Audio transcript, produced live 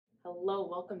Hello,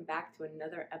 welcome back to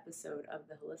another episode of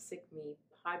the Holistic Me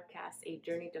podcast, a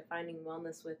journey to finding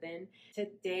wellness within.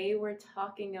 Today we're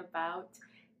talking about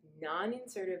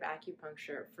non-insertive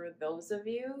acupuncture for those of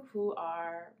you who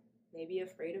are maybe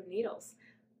afraid of needles.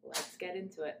 Let's get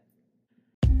into it.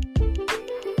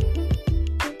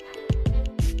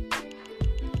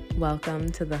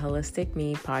 Welcome to the Holistic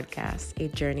Me podcast, a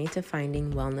journey to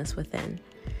finding wellness within.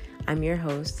 I'm your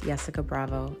host, Jessica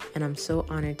Bravo, and I'm so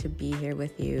honored to be here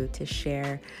with you to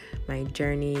share my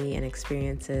journey and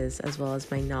experiences, as well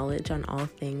as my knowledge on all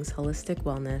things holistic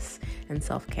wellness and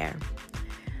self-care.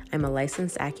 I'm a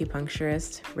licensed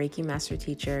acupuncturist, Reiki master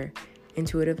teacher,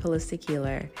 intuitive holistic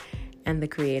healer, and the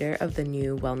creator of the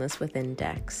new Wellness Within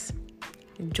decks.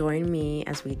 Join me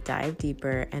as we dive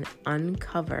deeper and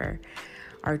uncover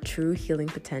our true healing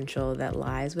potential that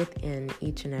lies within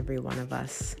each and every one of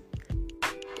us.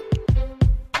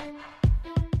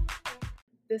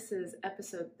 This is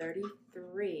episode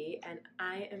 33, and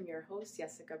I am your host,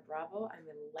 Jessica Bravo. I'm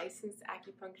a licensed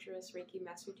acupuncturist, Reiki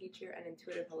master teacher, and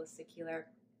intuitive holistic healer.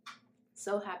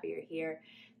 So happy you're here.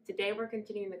 Today we're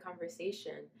continuing the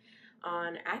conversation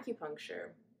on acupuncture.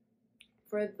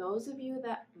 For those of you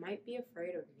that might be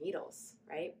afraid of needles,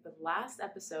 right? The last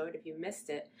episode, if you missed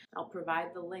it, I'll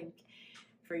provide the link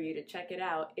for you to check it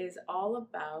out, is all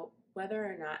about whether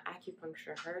or not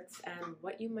acupuncture hurts and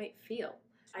what you might feel.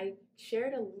 I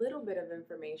shared a little bit of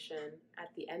information at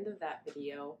the end of that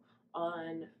video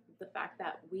on the fact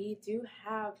that we do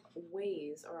have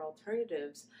ways or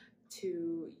alternatives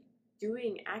to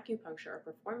doing acupuncture or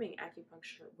performing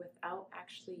acupuncture without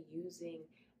actually using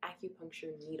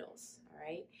acupuncture needles, all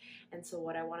right? And so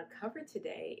what I want to cover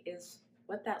today is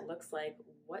what that looks like,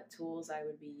 what tools I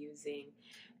would be using,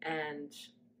 and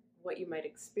what you might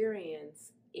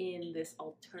experience in this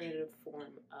alternative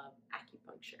form of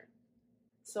acupuncture.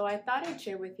 So I thought I'd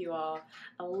share with you all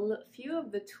a few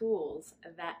of the tools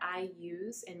that I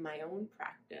use in my own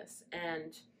practice.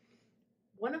 And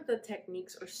one of the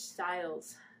techniques or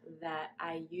styles that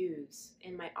I use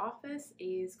in my office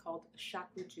is called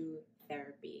shakuju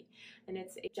therapy. And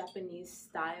it's a Japanese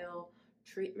style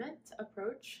treatment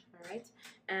approach, all right?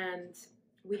 And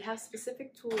we have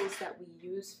specific tools that we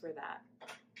use for that.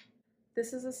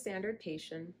 This is a standard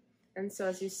patient. And so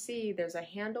as you see, there's a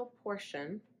handle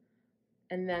portion,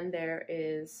 and then there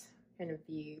is kind of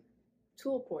the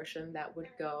tool portion that would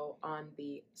go on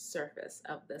the surface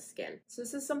of the skin. So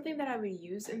this is something that I would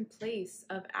use in place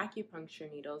of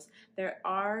acupuncture needles. There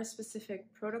are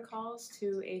specific protocols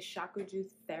to a shakuju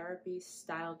therapy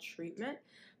style treatment,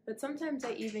 but sometimes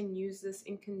I even use this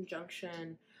in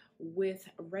conjunction with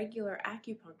regular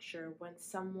acupuncture when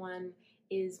someone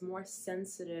is more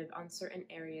sensitive on certain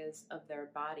areas of their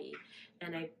body.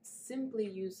 And I simply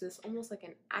use this almost like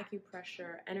an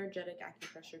acupressure, energetic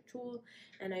acupressure tool,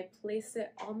 and I place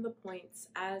it on the points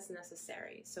as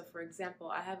necessary. So for example,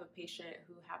 I have a patient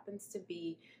who happens to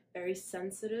be very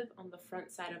sensitive on the front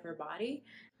side of her body.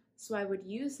 So I would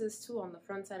use this tool on the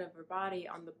front side of her body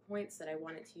on the points that I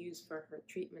wanted to use for her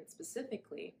treatment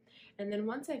specifically. And then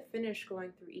once I finished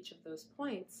going through each of those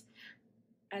points,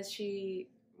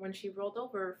 when she rolled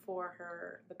over for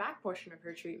the back portion of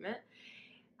her treatment,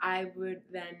 I would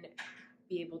then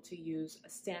be able to use a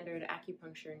standard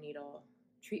acupuncture needle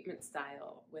treatment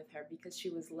style with her because she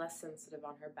was less sensitive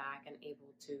on her back and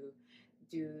able to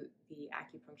do the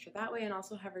acupuncture that way, and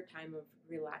also have her time of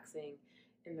relaxing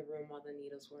in the room while the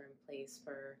needles were in place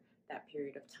for that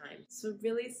period of time. So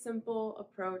really simple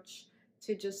approach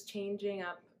to just changing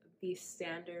up the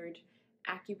standard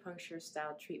acupuncture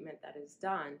style treatment that is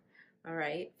done, all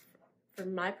right,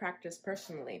 from my practice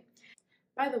personally.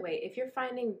 By the way, if you're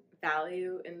finding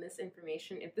value in this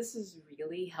information, if this is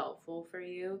really helpful for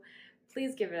you,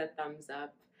 please give it a thumbs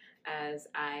up as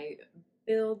I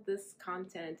build this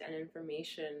content and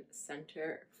information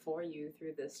center for you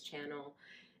through this channel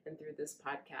and through this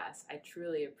podcast. I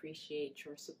truly appreciate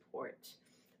your support.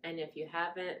 And if you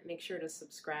haven't, make sure to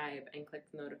subscribe and click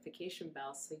the notification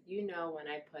bell so you know when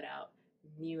I put out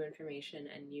new information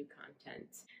and new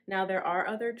content. Now, there are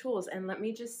other tools, and let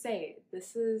me just say,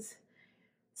 this is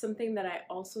something that I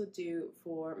also do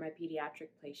for my pediatric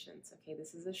patients. Okay,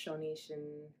 this is a Shonishin.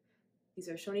 These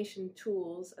are Shonishin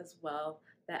tools as well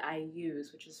that I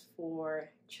use, which is for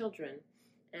children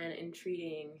and in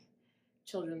treating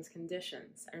children's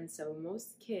conditions. And so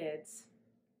most kids,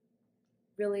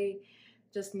 really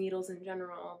just needles in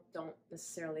general, don't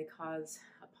necessarily cause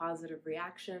a positive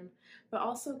reaction, but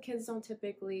also kids don't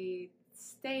typically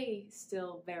stay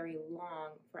still very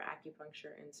long for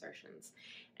acupuncture insertions.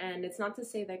 And it's not to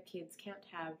say that kids can't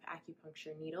have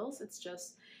acupuncture needles, it's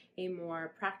just a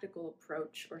more practical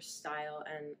approach or style,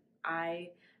 and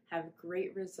I have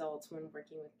great results when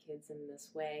working with kids in this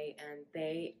way, and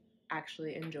they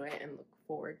actually enjoy it and look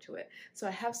forward to it. So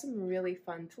I have some really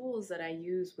fun tools that I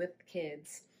use with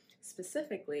kids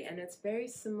specifically, and it's very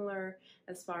similar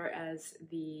as far as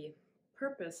the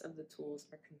purpose of the tools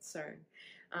are concerned.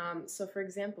 So for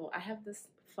example, I have this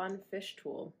fun fish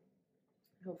tool.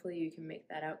 Hopefully you can make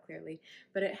that out clearly,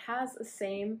 but it has the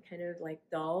same kind of like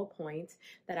dull point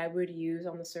that I would use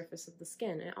on the surface of the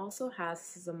skin. It also has,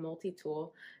 this is a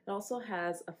multi-tool, it also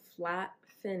has a flat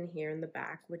fin here in the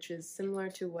back, which is similar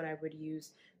to what I would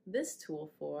use this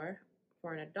tool for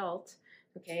an adult,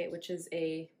 okay, which is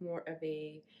a more of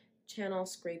a channel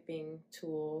scraping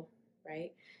tool,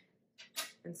 right?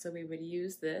 And so we would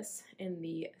use this in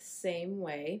the same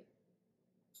way.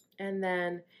 And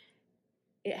then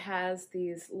it has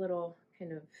these little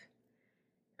kind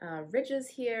of ridges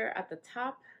here at the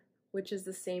top, which is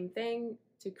the same thing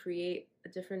to create a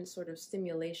different sort of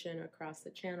stimulation across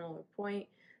the channel or point,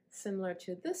 similar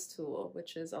to this tool,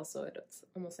 which is also, it's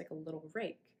almost like a little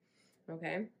rake,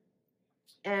 okay?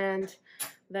 And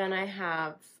then I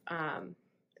have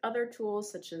other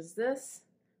tools such as this,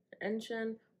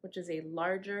 engine, which is a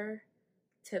larger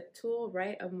tip tool,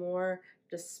 right? A more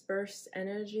dispersed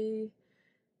energy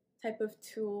type of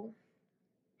tool,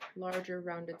 larger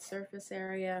rounded surface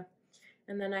area.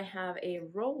 And then I have a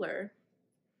roller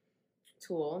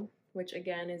tool, which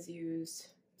again is used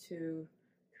to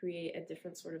create a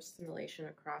different sort of stimulation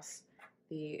across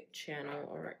the channel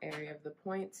or area of the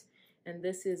point. And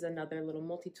this is another little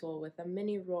multi-tool with a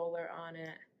mini roller on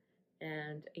it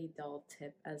and a dull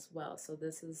tip as well. So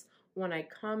this is one I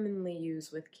commonly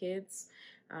use with kids,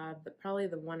 but probably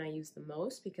the one I use the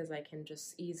most because I can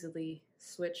just easily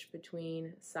switch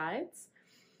between sides.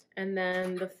 And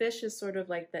then the fish is sort of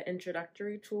like the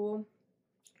introductory tool.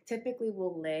 Typically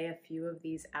we'll lay a few of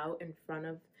these out in front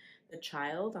of the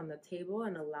child on the table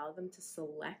and allow them to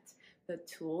select the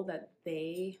tool that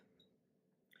they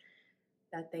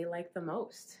like the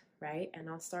most, right? And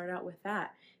I'll start out with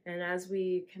that. And as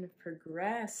we kind of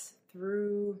progress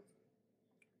through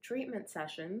treatment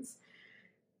sessions,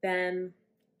 then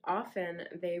often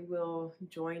they will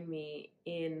join me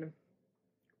in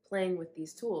playing with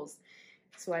these tools.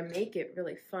 So I make it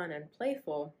really fun and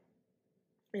playful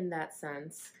in that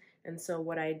sense. And so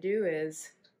what I do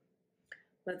is,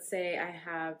 let's say I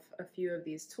have a few of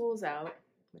these tools out,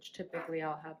 which typically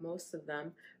I'll have most of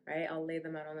them, right? I'll lay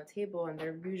them out on the table and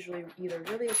they're usually either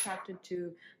really attracted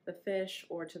to the fish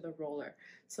or to the roller.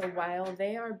 So while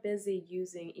they are busy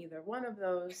using either one of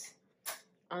those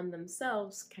on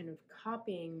themselves, kind of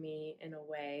copying me in a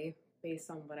way based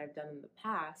on what I've done in the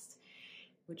past,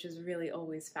 which is really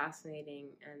always fascinating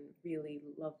and really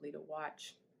lovely to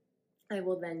watch, I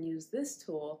will then use this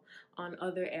tool on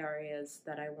other areas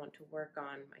that I want to work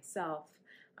on myself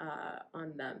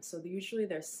on them. So usually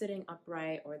they're sitting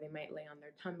upright, or they might lay on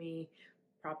their tummy,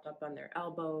 propped up on their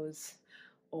elbows,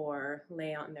 or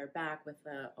lay on their back with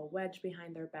a wedge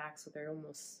behind their back, so they're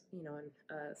almost, you know,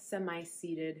 in a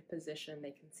semi-seated position.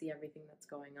 They can see everything that's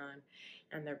going on,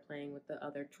 and they're playing with the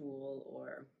other tool,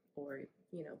 or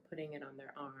you know, putting it on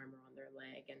their arm or on their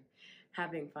leg and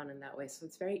having fun in that way. So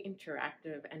it's very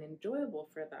interactive and enjoyable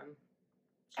for them,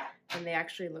 and they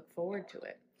actually look forward to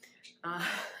it.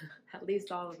 At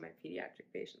least all of my pediatric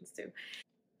patients do.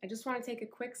 I just want to take a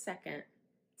quick second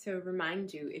to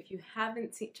remind you, if you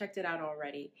haven't checked it out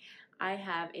already, I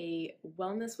have a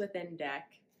Wellness Within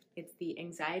deck. It's the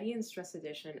Anxiety and Stress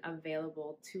Edition,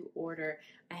 available to order.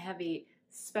 I have a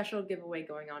special giveaway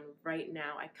going on right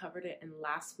now. I covered it in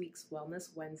last week's Wellness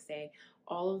Wednesday.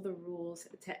 All of the rules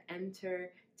to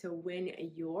enter to win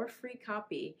your free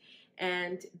copy.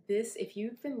 And this, if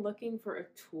you've been looking for a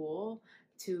tool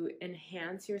to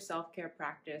enhance your self-care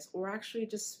practice, or actually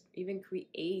just even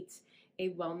create a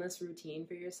wellness routine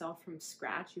for yourself from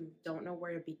scratch, you don't know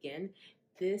where to begin,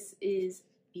 this is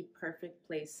the perfect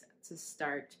place to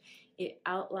start. It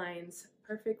outlines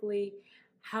perfectly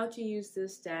how to use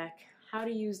this deck, how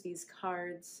to use these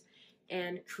cards,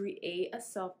 and create a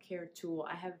self-care tool.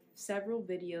 I have several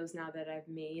videos now that I've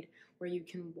made where you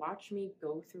can watch me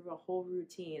go through a whole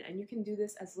routine, and you can do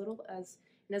this in as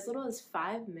little as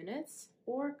 5 minutes,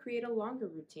 or create a longer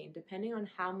routine depending on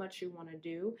how much you want to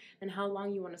do and how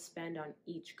long you want to spend on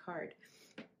each card.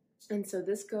 And so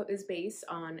this is based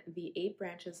on the 8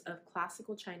 branches of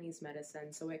classical Chinese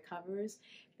medicine. So it covers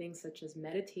things such as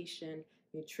meditation,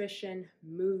 nutrition,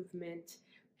 movement,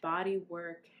 body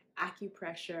work,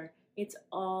 acupressure. It's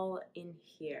all in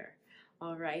here.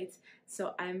 All right.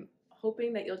 So I'm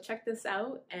hoping that you'll check this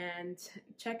out and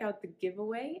check out the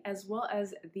giveaway as well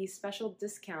as the special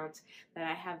discount that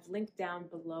I have linked down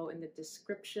below in the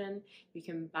description. You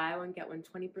can buy one, get one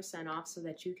 20% off so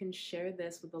that you can share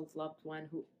this with a loved one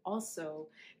who also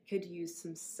could use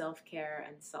some self-care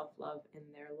and self-love in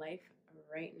their life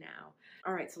right now.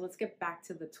 All right, so let's get back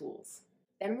to the tools.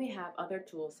 Then we have other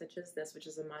tools such as this, which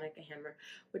is a Monica hammer,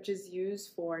 which is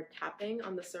used for tapping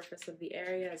on the surface of the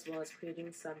area as well as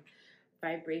creating some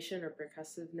vibration or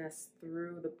percussiveness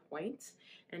through the point.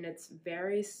 And it's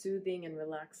very soothing and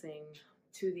relaxing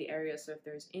to the area. So if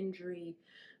there's injury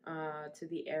to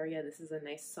the area, this is a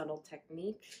nice subtle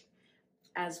technique,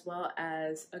 as well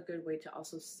as a good way to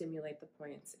also stimulate the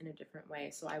points in a different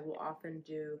way. So I will often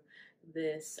do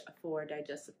this for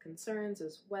digestive concerns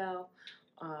as well,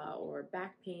 or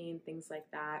back pain, things like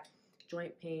that,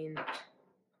 joint pain,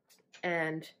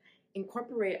 and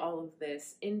incorporate all of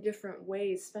this in different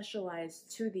ways specialized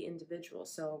to the individual.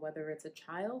 So whether it's a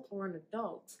child or an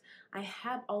adult, I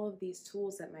have all of these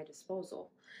tools at my disposal.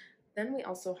 Then we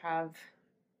also have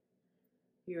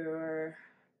your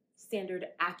standard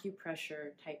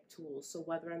acupressure type tools. So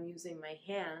whether I'm using my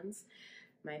hands,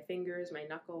 my fingers, my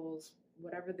knuckles,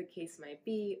 whatever the case might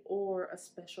be, or a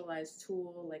specialized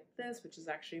tool like this, which is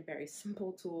actually a very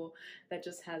simple tool that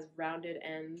just has rounded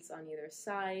ends on either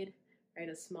side, right?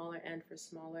 A smaller end for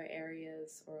smaller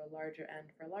areas or a larger end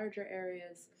for larger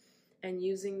areas, and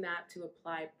using that to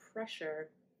apply pressure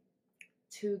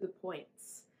to the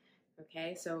points.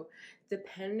 Okay, so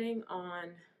depending on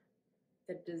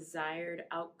the desired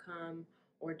outcome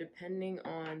or depending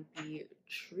on the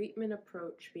treatment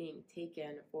approach being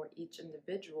taken for each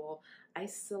individual, I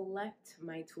select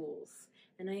my tools.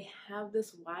 And I have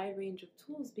this wide range of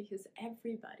tools because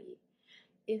everybody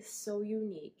is so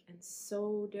unique and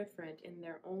so different in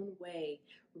their own way,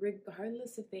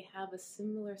 regardless if they have a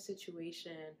similar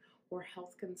situation or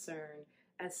health concern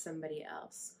as somebody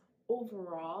else.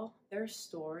 Overall, their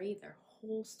story, their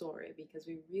whole story, because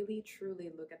we really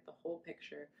truly look at the whole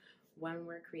picture when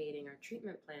we're creating our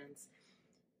treatment plans,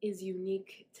 is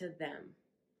unique to them.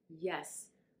 Yes,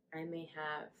 I may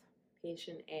have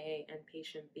patient A and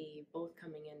patient B both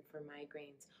coming in for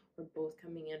migraines, or both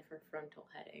coming in for frontal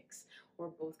headaches,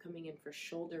 or both coming in for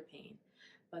shoulder pain,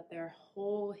 but their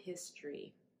whole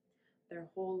history, their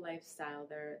whole lifestyle,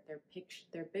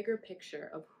 their bigger picture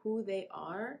of who they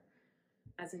are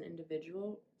as an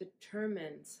individual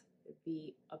determines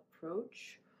the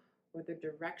approach or the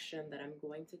direction that I'm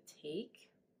going to take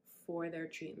for their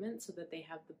treatment so that they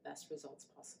have the best results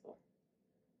possible.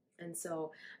 And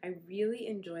so I really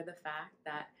enjoy the fact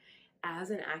that as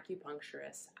an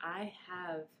acupuncturist, I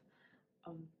have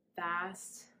a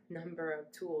vast number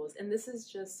of tools, and this is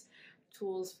just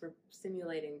tools for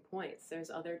stimulating points. There's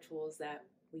other tools that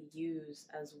we use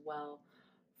as well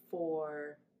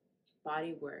for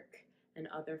body work and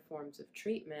other forms of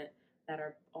treatment that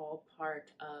are all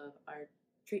part of our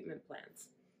treatment plans.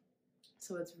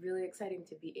 So it's really exciting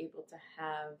to be able to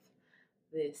have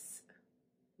this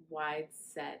wide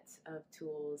set of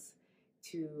tools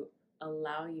to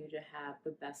allow you to have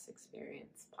the best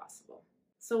experience possible.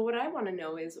 So what I want to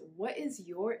know is, what is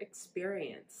your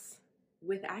experience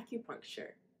with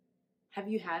acupuncture? Have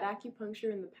you had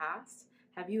acupuncture in the past?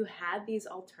 Have you had these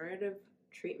alternative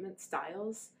treatment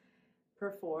styles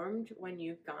performed when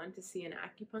you've gone to see an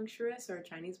acupuncturist or a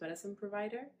Chinese medicine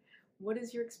provider? What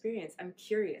is your experience? I'm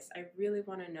curious. I really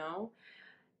want to know.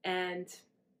 And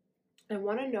I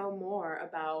want to know more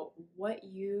about what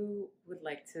you would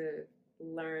like to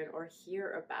learn or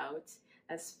hear about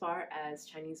as far as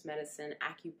Chinese medicine,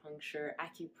 acupuncture,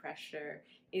 acupressure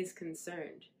is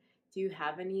concerned. Do you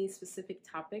have any specific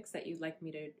topics that you'd like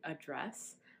me to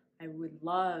address? I would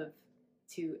love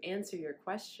to answer your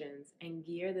questions and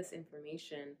gear this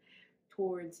information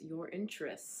towards your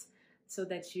interests so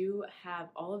that you have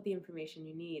all of the information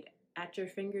you need at your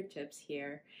fingertips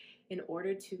here in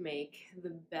order to make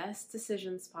the best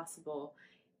decisions possible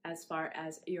as far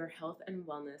as your health and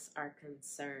wellness are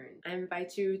concerned. I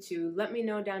invite you to let me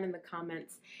know down in the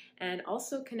comments and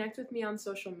also connect with me on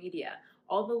social media.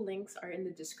 All the links are in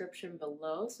the description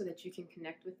below so that you can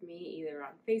connect with me either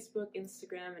on Facebook,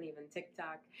 Instagram, and even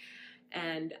TikTok.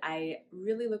 And I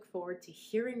really look forward to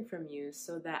hearing from you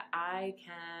so that I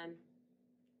can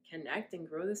connect and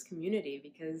grow this community,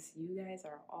 because you guys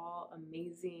are all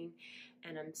amazing,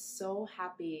 and I'm so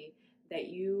happy that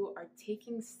you are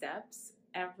taking steps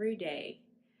every day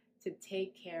to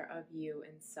take care of you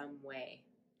in some way.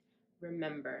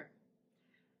 Remember,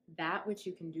 that which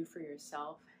you can do for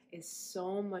yourself is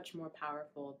so much more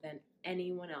powerful than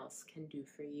anyone else can do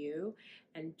for you.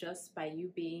 And just by you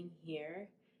being here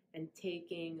and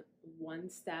taking one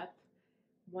step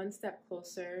one step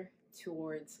closer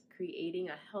towards creating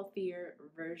a healthier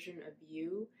version of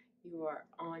you. You are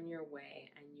on your way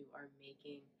and you are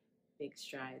making big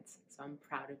strides. So I'm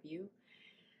proud of you.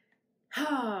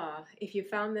 If you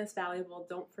found this valuable,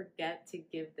 don't forget to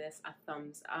give this a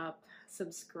thumbs up,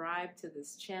 subscribe to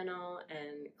this channel,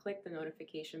 and click the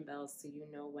notification bell so you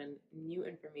know when new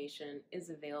information is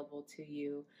available to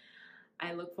you.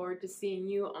 I look forward to seeing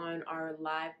you on our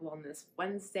live Wellness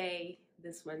Wednesday,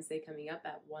 this Wednesday coming up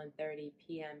at 1:30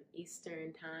 p.m.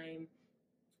 Eastern Time.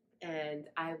 And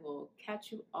I will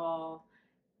catch you all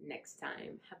next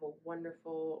time. Have a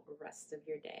wonderful rest of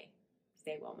your day.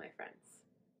 Stay well, my friends.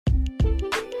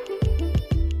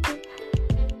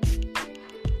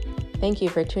 Thank you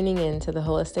for tuning in to the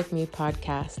Holistic Me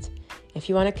podcast. If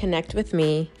you want to connect with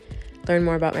me, learn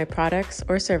more about my products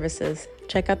or services,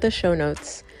 check out the show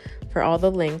notes for all the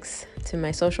links to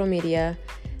my social media,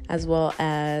 as well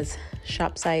as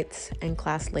shop sites and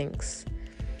class links.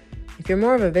 If you're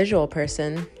more of a visual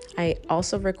person, I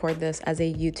also record this as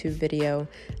a YouTube video,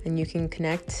 and you can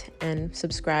connect and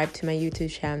subscribe to my YouTube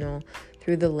channel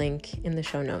through the link in the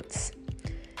show notes.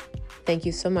 Thank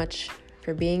you so much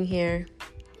for being here.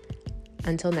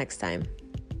 Until next time,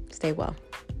 stay well.